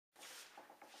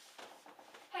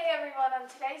On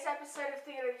today's episode of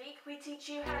Theater Geek, we teach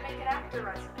you how to make an actor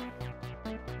resume.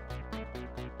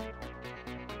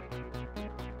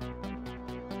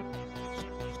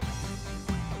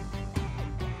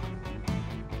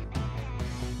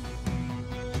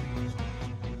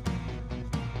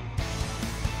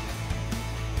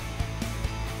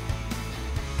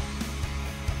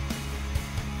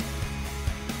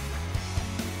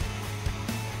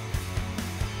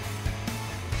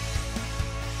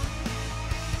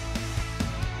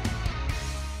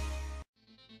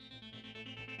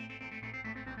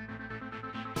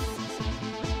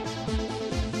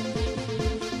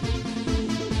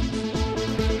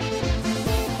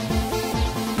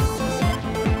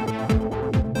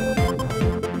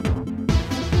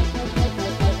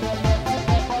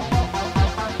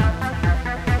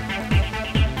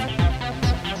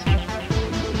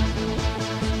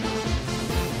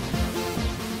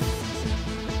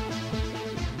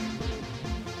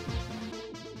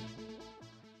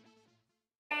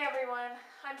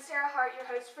 I'm your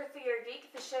host for Theater Geek,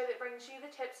 the show that brings you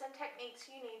the tips and techniques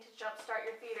you need to jumpstart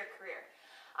your theater career.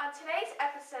 On today's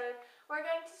episode, we're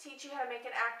going to teach you how to make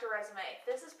an actor resume.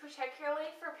 This is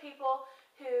particularly for people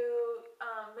who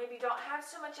maybe don't have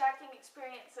so much acting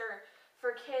experience, or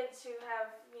for kids who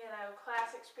have,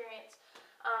 class experience.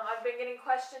 I've been getting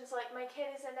questions like, my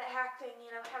kid is into acting,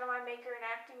 how do I make her an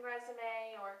acting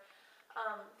resume, or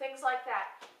things like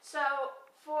that. So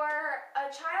for a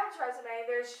child's resume,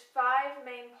 there's 5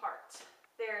 main parts.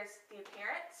 There's the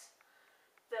appearance,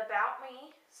 the about me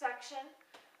section,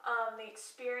 the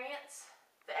experience,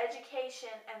 the education,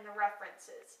 and the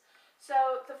references.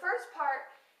 So the first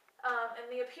part, in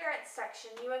the appearance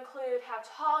section, you include how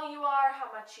tall you are,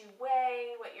 how much you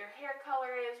weigh, what your hair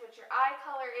color is, what your eye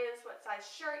color is, what size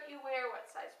shirt you wear, what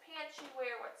size pants you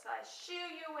wear, what size shoe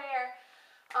you wear,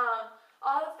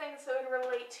 all the things that would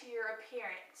relate to your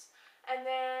appearance. And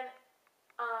then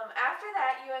after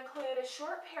that, you include a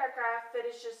short paragraph that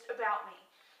is just about me.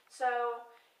 So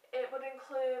it would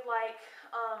include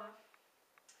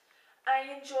I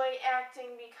enjoy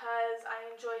acting because, I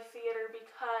enjoy theater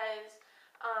because,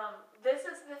 this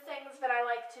is the things that I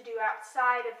like to do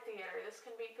outside of theater. This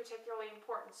can be particularly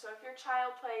important. So if your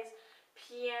child plays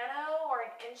piano or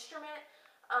an instrument,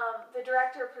 the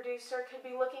director or producer could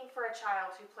be looking for a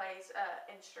child who plays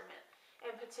an instrument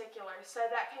in particular. So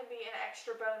that can be an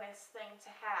extra bonus thing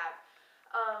to have.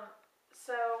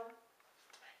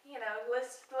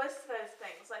 List those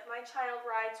things. Like, my child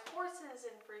rides horses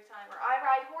in free time, or I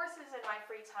ride horses in my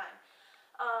free time.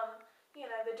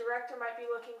 The director might be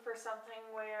looking for something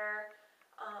where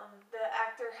the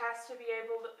actor has to be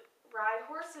able to ride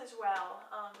horses well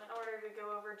in order to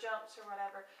go over jumps or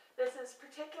whatever. This is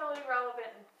particularly relevant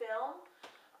in film,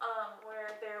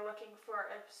 where they're looking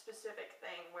for a specific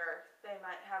thing, where they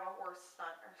might have a horse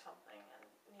stunt or something and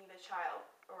need a child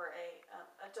or a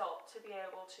adult to be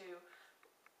able to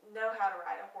know how to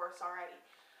ride a horse already.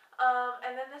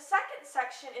 And then the second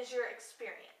section is your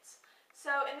experience.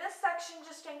 So in this section,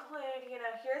 just include,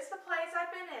 here's the plays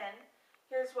I've been in,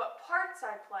 here's what parts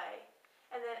I play,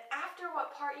 and then after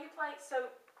what part you play, so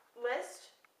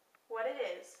list what it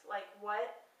is, like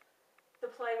what the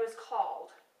play was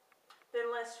called, then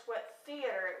list what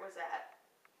theater it was at,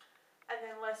 and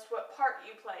then list what part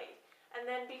you played. And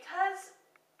then, because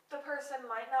the person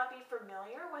might not be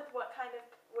familiar with what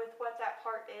that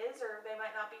part is, or they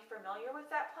might not be familiar with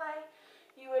that play,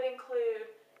 you would include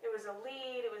it was a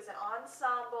lead, it was an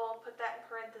ensemble, put that in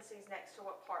parentheses next to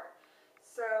what part.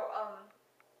 So,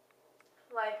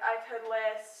 I could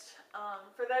list,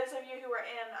 for those of you who are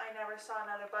in I Never Saw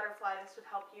Another Butterfly, this would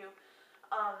help you.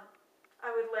 I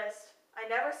would list, I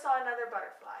never saw another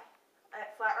butterfly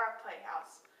at Flat Rock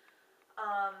Playhouse.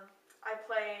 I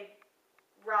played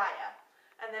Raya,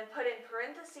 and then put in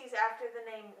parentheses after the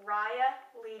name Raya,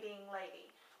 leading lady.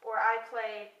 Or I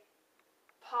played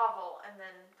Pavel, and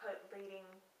then put leading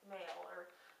male, or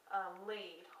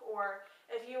lead. Or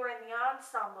if you were in the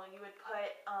ensemble, you would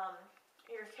put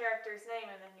your character's name,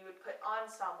 and then you would put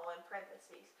ensemble in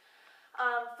parentheses.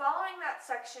 Following that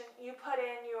section, you put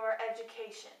in your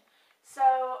education.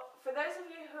 So for those of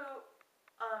you who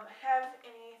have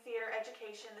any theater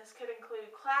education, this could include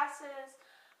classes,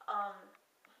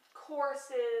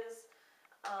 courses,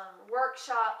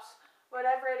 workshops,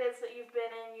 whatever it is that you've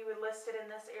been in, you would list it in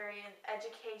this area in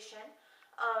education.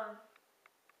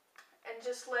 And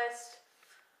just list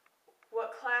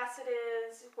what class it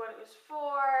is, what it was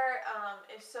for,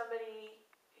 if somebody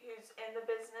who's in the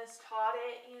business taught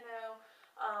it,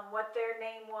 what their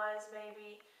name was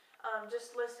maybe.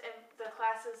 Just list the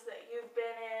classes that you've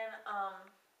been in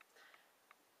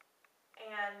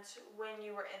and when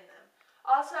you were in them.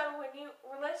 Also, when you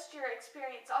list your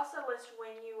experience, also list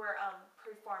when you were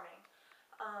performing,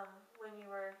 when you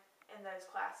were in those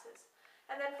classes.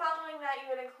 And then following that, you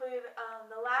would include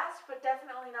the last but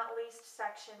definitely not least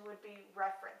section would be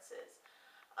references.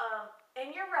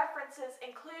 In your references,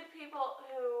 include people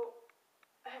who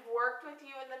have worked with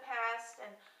you in the past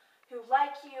and who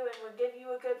like you and would give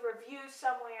you a good review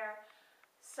somewhere.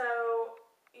 So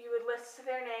you would list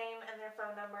their name and their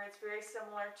phone number. It's very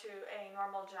similar to a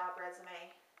normal job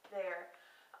resume there.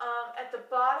 At the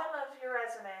bottom of your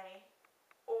resume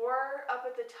or up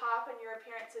at the top in your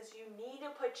appearances, you need to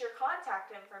put your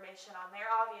contact information on there,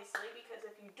 obviously, because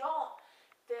if you don't,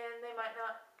 then they might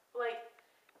not, like,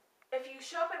 if you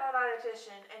show up at an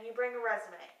audition and you bring a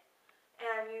resume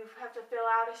and you have to fill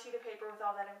out a sheet of paper with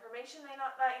all that information, they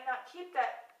might not keep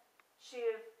that sheet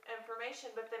of information,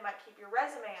 but they might keep your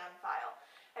resume on file.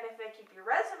 And if they keep your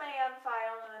resume on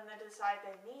file and then they decide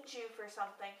they need you for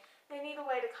something, they need a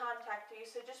way to contact you.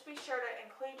 So just be sure to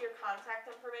include your contact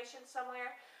information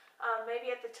somewhere,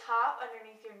 maybe at the top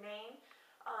underneath your name,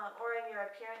 or in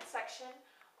your appearance section,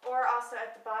 or also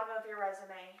at the bottom of your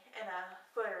resume in a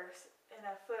footer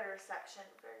section,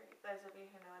 for those of you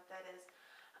who know what that is.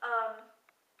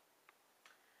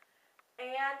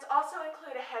 And also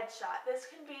include a headshot. This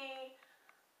can be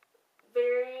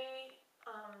very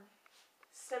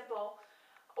simple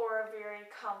or very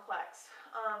complex.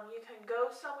 You can go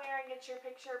somewhere and get your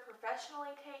picture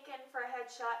professionally taken for a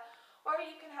headshot, or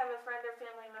you can have a friend or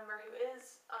family member who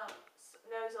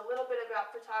knows a little bit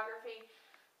about photography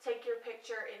take your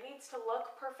picture. It needs to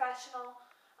look professional.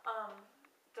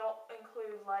 Don't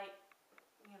include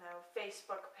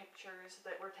Facebook pictures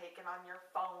that were taken on your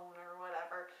phone or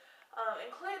whatever.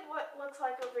 Include what looks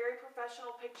like a very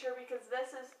professional picture, because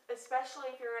this is, especially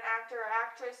if you're an actor or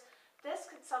actress, this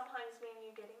could sometimes mean you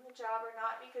getting the job or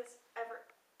not, because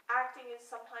acting is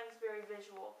sometimes very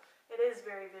visual. It is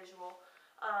very visual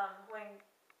when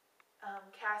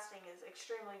casting is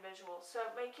extremely visual. So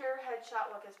make your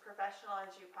headshot look as professional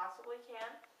as you possibly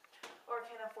can, or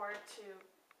can afford to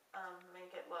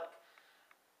make it look.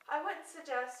 I wouldn't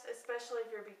suggest, especially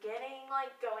if you're beginning,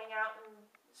 like going out and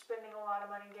spending a lot of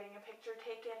money getting a picture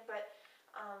taken, but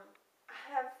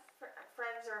have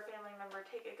friends or a family member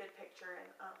take a good picture and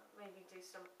maybe do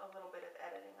a little bit of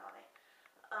editing on it.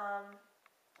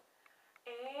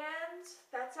 And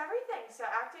that's everything. So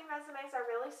acting resumes are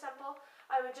really simple.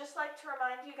 I would just like to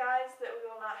remind you guys that we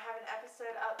will not have an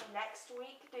episode up next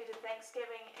week due to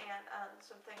Thanksgiving and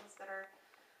some things that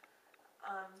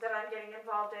I'm getting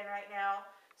involved in right now.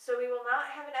 So we will not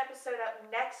have an episode up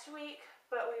next week,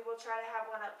 but we will try to have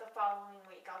one up the following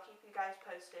week. I'll keep you guys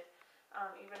posted,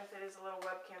 even if it is a little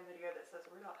webcam video that says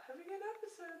we're not having an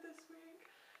episode this week.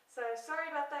 So sorry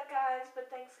about that, guys, but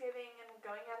Thanksgiving and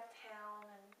going out of town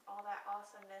and all that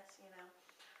awesomeness,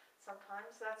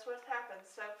 sometimes that's what happens.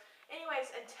 So anyways,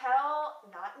 until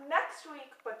not next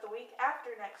week, but the week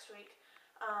after next week,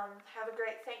 have a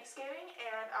great Thanksgiving,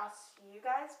 and I'll see you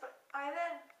guys by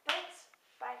then. Thanks.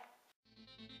 Bye.